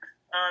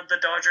the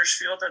Dodgers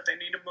feel that they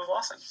need to move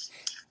off him.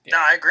 Yeah. No,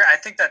 I agree. I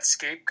think that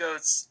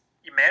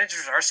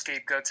managers are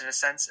scapegoats in a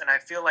sense, and I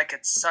feel like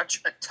it's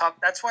such a tough.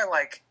 That's why,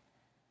 like,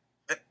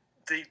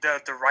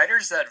 the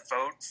writers that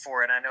vote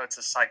for it. I know it's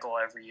a cycle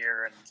every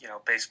year, and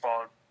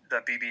baseball,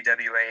 the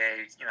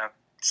BBWAA,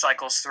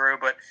 cycles through,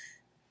 but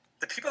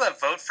the people that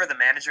vote for the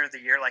manager of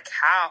the year, like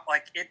how,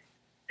 like it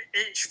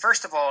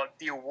first of all,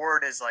 the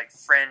award is like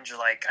fringe.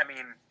 Like, I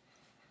mean,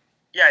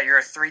 yeah, you're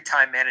a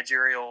 3-time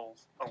managerial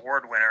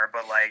award winner,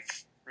 but like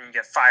you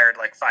get fired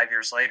like 5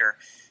 years later.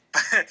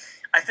 But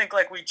I think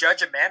like we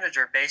judge a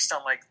manager based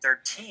on like their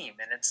team,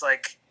 and it's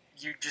like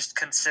you just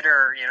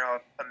consider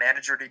a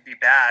manager to be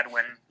bad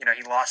when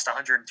he lost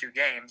 102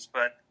 games,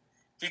 but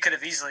he could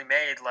have easily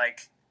made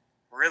like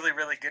really,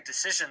 really good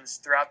decisions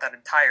throughout that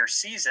entire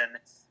season.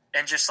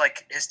 And just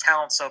like his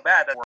talent's so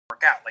bad that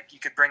work out. Like you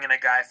could bring in a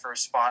guy for a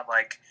spot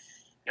like,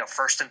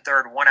 1st and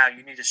 3rd, 1 out,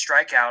 you need a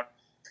strikeout,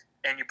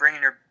 and you bring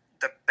in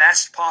the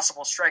best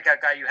possible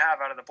strikeout guy you have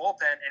out of the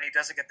bullpen, and he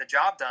doesn't get the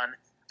job done.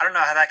 I don't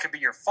know how that could be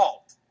your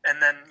fault. And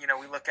then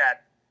we look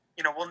at,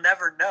 we'll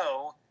never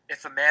know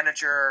if a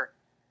manager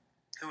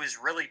who is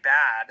really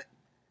bad,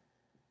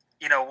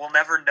 we'll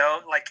never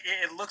know. Like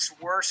it looks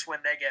worse when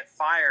they get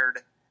fired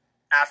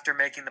after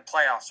making the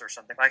playoffs or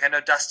something. Like I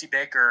know Dusty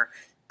Baker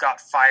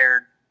got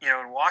fired,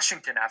 in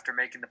Washington after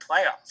making the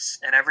playoffs,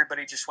 and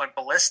everybody just went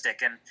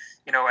ballistic. And,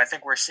 I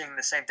think we're seeing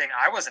the same thing.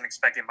 I wasn't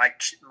expecting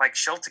Mike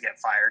Schilt to get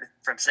fired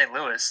from St.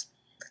 Louis.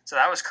 So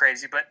that was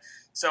crazy. But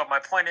so my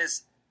point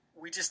is,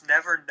 we just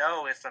never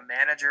know if a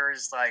manager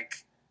is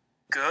like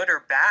good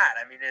or bad.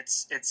 I mean,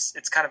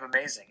 it's kind of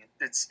amazing.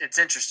 It's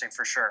interesting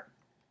for sure.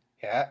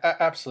 Yeah,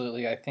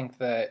 absolutely. I think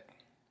that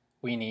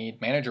we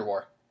need manager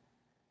war.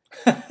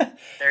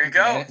 There you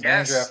go.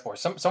 Manager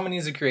F4. Someone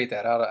needs to create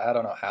that. I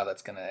don't know how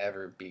that's going to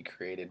ever be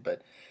created,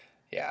 but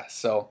yeah.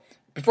 So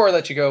before I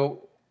let you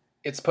go,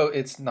 it's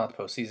not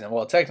the postseason.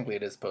 Well, technically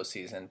it is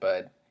postseason,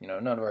 but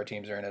none of our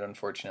teams are in it,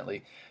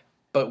 unfortunately.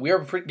 But we are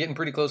getting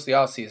pretty close to the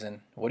off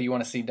season. What do you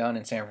want to see done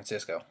in San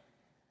Francisco?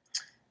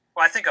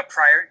 Well, I think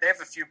they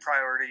have a few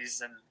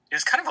priorities, and it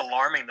was kind of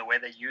alarming the way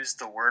they used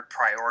the word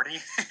priority.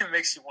 It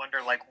makes you wonder,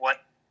 like, what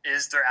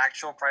is their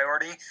actual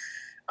priority?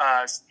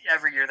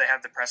 Every year they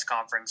have the press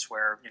conference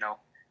where,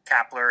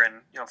 Kapler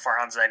and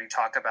Farhan Zaidi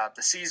talk about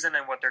the season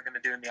and what they're going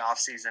to do in the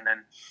offseason.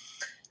 And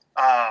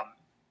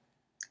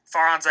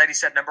Farhan Zaidi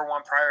said number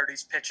one priority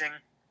is pitching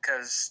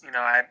because,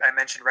 I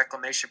mentioned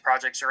reclamation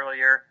projects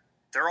earlier.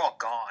 They're all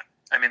gone.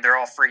 I mean, they're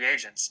all free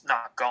agents.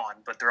 Not gone,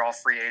 but they're all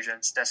free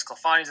agents.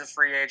 DeSclafani's a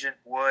free agent.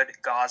 Wood,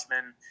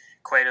 Gosman,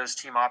 Cueto's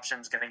team option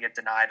is going to get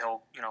denied.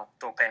 They'll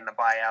pay him the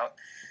buyout.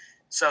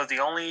 So the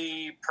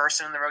only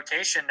person in the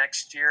rotation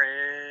next year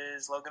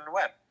is Logan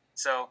Webb.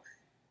 So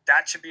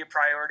that should be a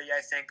priority,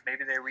 I think.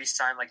 Maybe they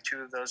re-sign like two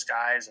of those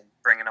guys and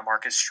bring in a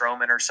Marcus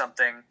Stroman or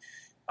something.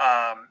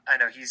 I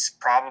know he's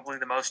probably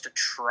the most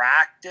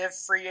attractive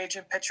free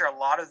agent pitcher. A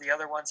lot of the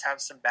other ones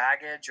have some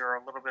baggage or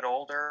a little bit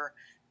older.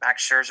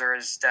 Max Scherzer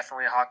is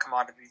definitely a hot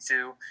commodity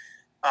too.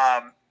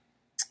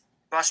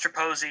 Buster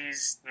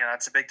Posey's,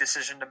 that's a big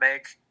decision to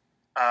make.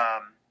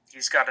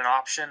 He's got an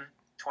option,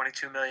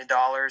 $22 million.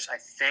 I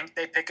think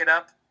they pick it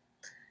up.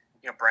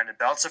 Brandon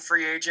Belt's a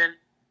free agent.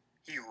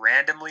 He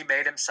randomly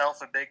made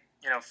himself a big,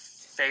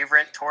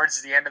 favorite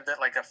towards the end of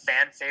it, like a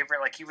fan favorite.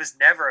 Like he was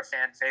never a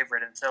fan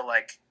favorite until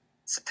like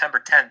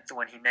September 10th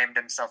when he named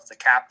himself the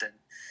captain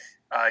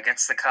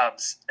against the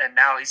Cubs, and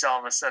now he's all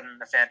of a sudden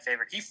a fan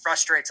favorite. He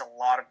frustrates a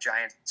lot of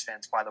Giants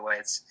fans, by the way.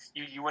 It's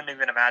you wouldn't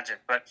even imagine,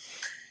 but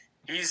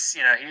he's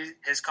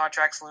his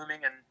contract's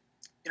looming, and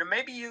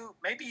maybe you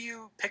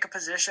pick a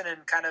position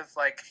and kind of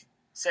like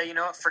say,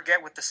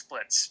 forget with the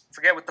splits,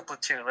 forget with the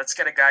platoon. Let's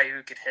get a guy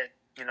who could hit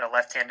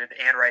left-handed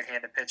and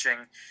right-handed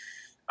pitching.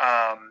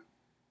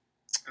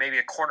 Maybe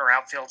a corner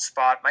outfield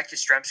spot. Mike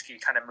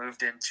Yastrzemski kind of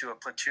moved into a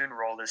platoon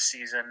role this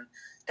season.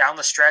 Down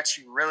the stretch,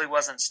 he really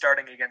wasn't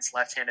starting against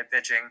left-handed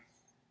pitching.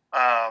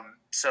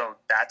 So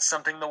that's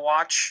something to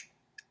watch.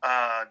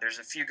 There's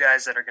a few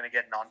guys that are going to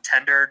get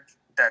non-tendered.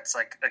 That's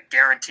like a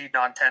guaranteed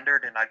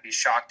non-tendered, and I'd be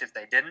shocked if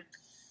they didn't.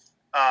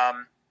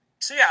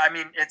 So, yeah, I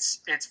mean,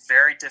 it's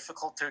very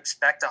difficult to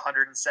expect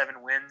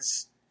 107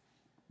 wins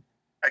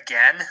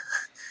again.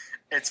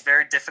 It's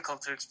very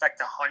difficult to expect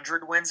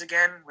 100 wins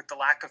again with the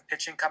lack of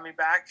pitching coming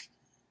back.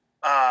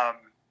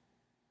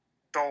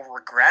 They'll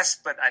regress,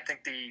 but I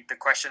think the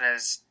question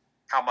is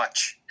how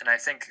much. And I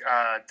think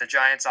the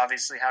Giants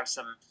obviously have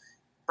some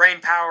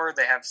brain power.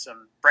 They have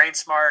some brain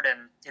smart,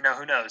 and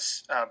who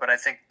knows. But I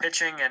think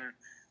pitching and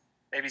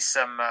maybe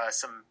some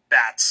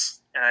bats.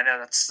 And I know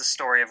that's the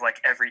story of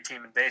like every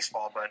team in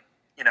baseball, but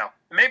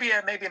maybe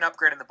an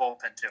upgrade in the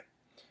bullpen too.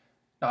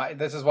 No,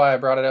 this is why I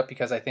brought it up,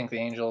 because I think the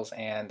Angels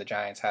and the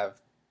Giants have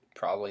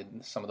probably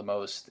some of the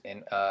most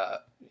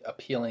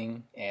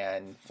appealing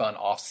and fun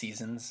off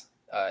seasons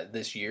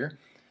this year.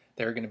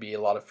 There are going to be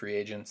a lot of free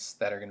agents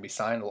that are going to be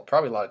signed.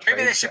 Probably a lot of trades.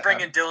 Maybe they should bring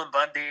in Dylan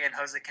Bundy and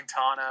Jose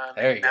Quintana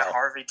and Matt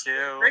Harvey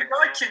too. They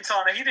like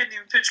Quintana. He didn't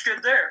even pitch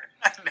good there.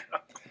 I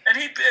know. And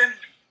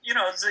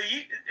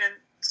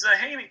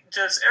Zahaney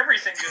does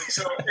everything good.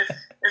 So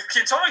if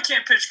Quintana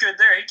can't pitch good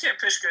there, he can't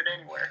pitch good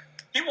anywhere.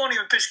 He won't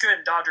even pitch good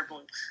in Dodger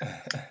blue.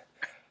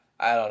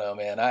 I don't know,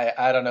 man.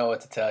 I don't know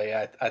what to tell you.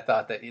 I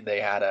thought that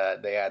they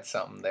had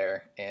something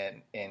there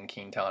in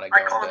Quintana.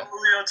 I call him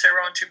Julio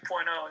Teheran 2.0,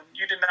 and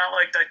you did not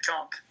like that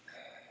comp.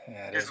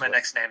 Yeah, here's my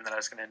next name that I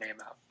was going to name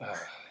out.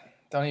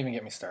 Don't even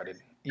get me started.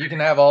 You can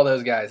have all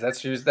those guys.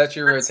 That's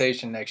your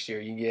rotation next year.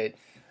 You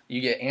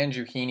get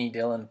Andrew Heaney,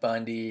 Dylan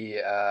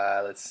Bundy.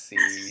 Let's see,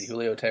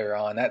 Julio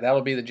Teheran.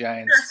 That'll be the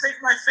Giants. You're gonna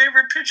take my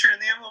favorite pitcher in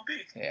the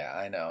MLB. Yeah,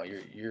 I know.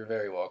 You're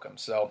very welcome.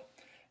 So,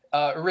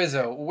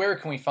 Rizzo, where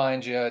can we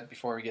find you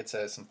before we get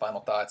to some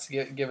final thoughts?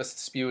 Give us the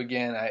spew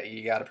again.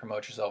 You got to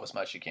promote yourself as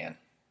much as you can.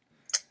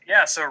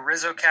 Yeah, so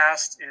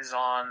RizzoCast is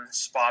on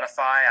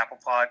Spotify, Apple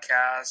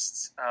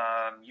Podcasts,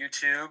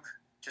 YouTube.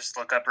 Just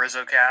look up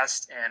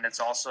RizzoCast, and it's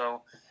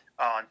also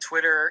on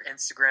Twitter,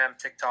 Instagram,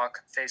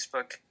 TikTok,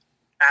 Facebook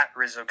at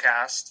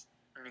RizzoCast.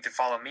 And you can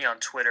follow me on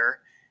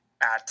Twitter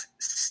at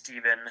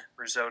Steven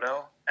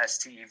Risotto,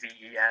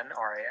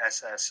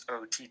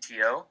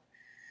 StevenRassotto.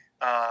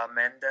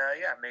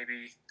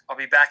 Maybe I'll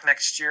be back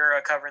next year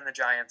covering the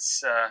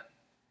Giants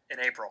in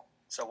April.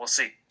 So we'll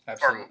see.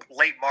 Absolutely. Or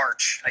late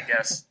March, I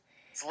guess.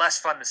 It's less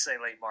fun to say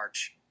late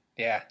March.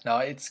 Yeah, no,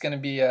 it's going to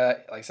be,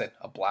 like I said,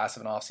 a blast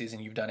of an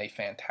offseason. You've done a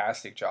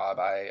fantastic job.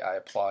 I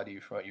applaud you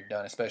for what you've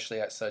done,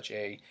 especially at such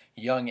a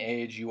young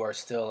age. You are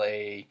still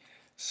a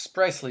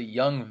precisely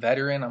young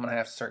veteran. I'm going to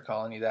have to start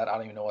calling you that. I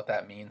don't even know what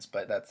that means,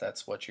 but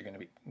that's what you're going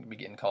to be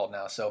getting called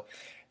now. So,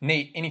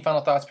 Nate, any final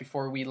thoughts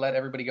before we let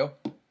everybody go?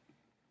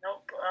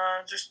 Nope.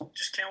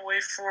 Just can't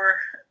wait for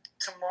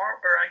tomorrow,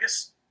 or I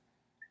guess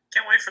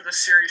can't wait for the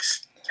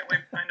series. Can't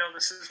wait. I know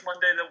this is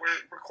Monday that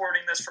we're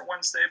recording this for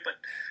Wednesday, but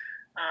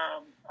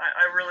I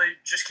really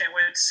just can't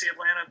wait to see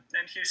Atlanta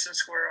and Houston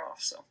square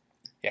off. So,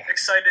 yeah,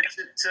 excited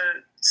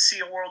to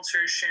see a World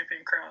Series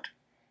champion crowned.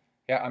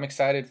 Yeah, I'm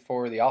excited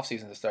for the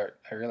offseason to start.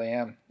 I really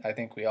am. I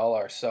think we all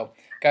are. So,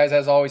 guys,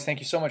 as always, thank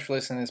you so much for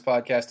listening to this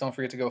podcast. Don't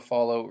forget to go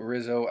follow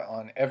Rizzo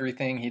on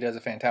everything. He does a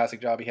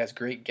fantastic job. He has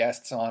great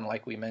guests on,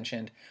 like we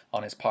mentioned,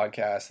 on his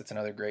podcast. It's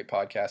another great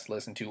podcast to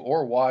listen to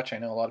or watch. I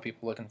know a lot of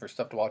people looking for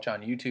stuff to watch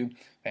on YouTube.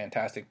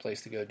 Fantastic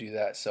place to go do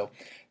that. So,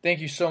 thank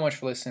you so much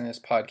for listening to this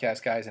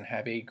podcast, guys, and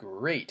have a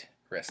great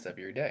rest of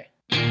your day.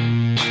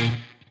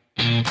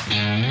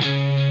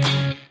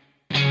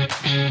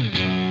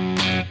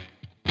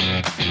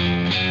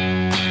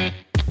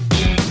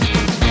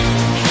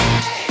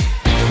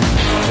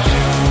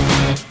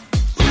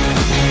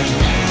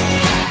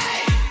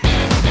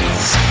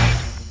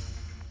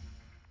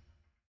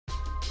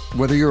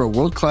 Whether you're a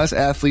world-class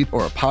athlete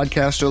or a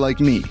podcaster like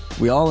me,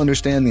 we all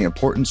understand the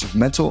importance of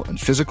mental and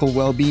physical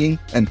well-being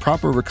and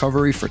proper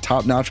recovery for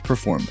top-notch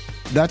performance.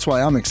 That's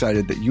why I'm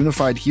excited that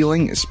Unified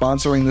Healing is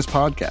sponsoring this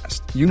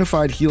podcast.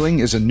 Unified Healing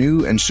is a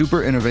new and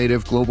super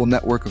innovative global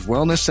network of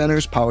wellness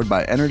centers powered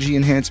by Energy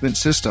Enhancement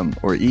System,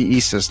 or EE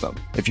System.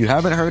 If you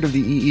haven't heard of the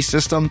EE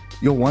System,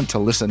 you'll want to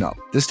listen up.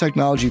 This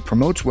technology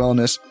promotes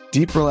wellness,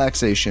 deep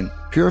relaxation,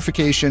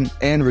 purification,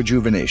 and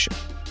rejuvenation.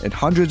 In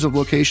hundreds of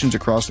locations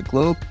across the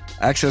globe,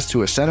 access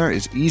to a center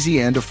is easy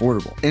and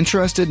affordable.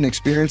 Interested in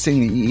experiencing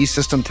the EE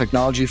System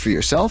technology for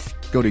yourself?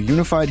 Go to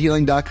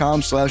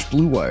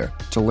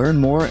unifiedhealing.com/bluewire to learn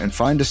more and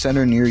find a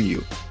center near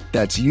you.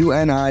 That's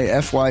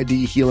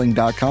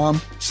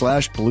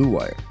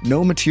unifydhealing.com/bluewire.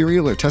 No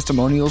material or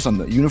testimonials on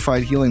the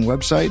Unified Healing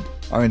website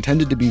are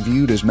intended to be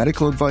viewed as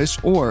medical advice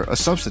or a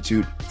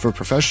substitute for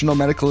professional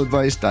medical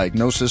advice,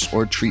 diagnosis,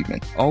 or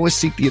treatment. Always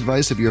seek the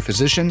advice of your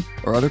physician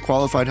or other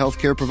qualified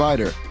healthcare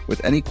provider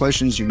with any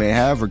questions you may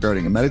have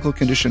regarding a medical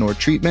condition or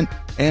treatment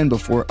and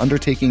before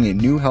undertaking a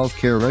new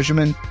healthcare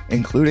regimen,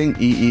 including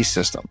EE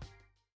System.